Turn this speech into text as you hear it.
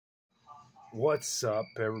What's up,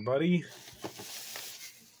 everybody?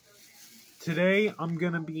 Today I'm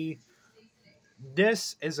gonna be.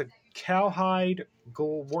 This is a cowhide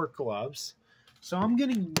work gloves, so I'm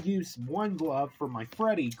gonna use one glove for my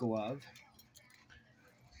Freddy glove.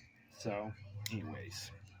 So,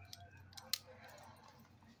 anyways.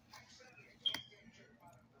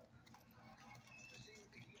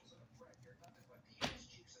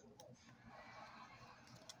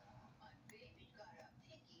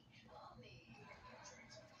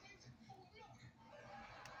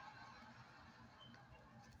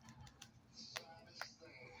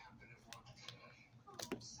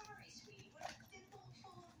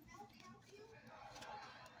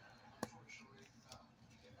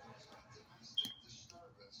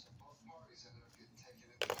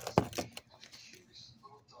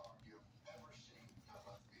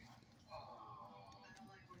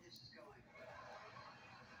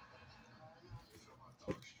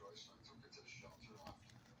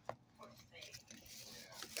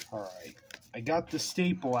 Alright, I got the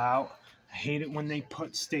staple out. I hate it when they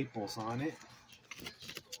put staples on it.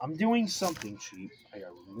 I'm doing something cheap. I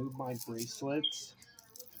gotta remove my bracelets.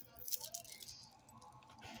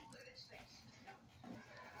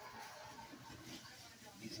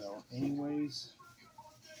 So, anyways.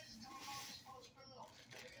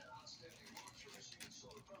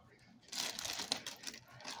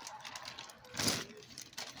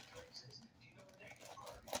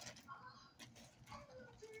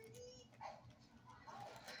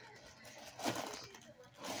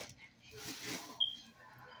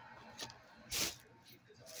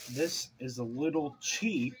 This is a little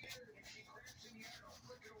cheap.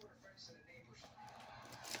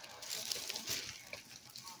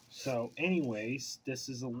 So anyways, this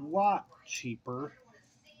is a lot cheaper.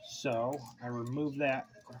 So I removed that.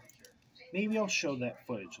 Maybe I'll show that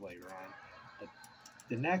footage later on. But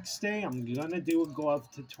the next day, I'm going to do a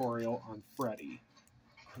glove tutorial on Freddy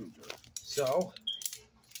Krueger. So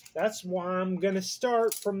that's why I'm going to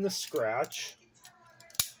start from the scratch.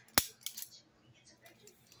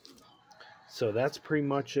 So that's pretty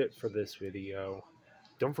much it for this video.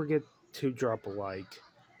 Don't forget to drop a like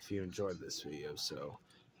if you enjoyed this video.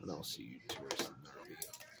 And I'll see you towards another video.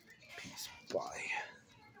 Peace. Bye.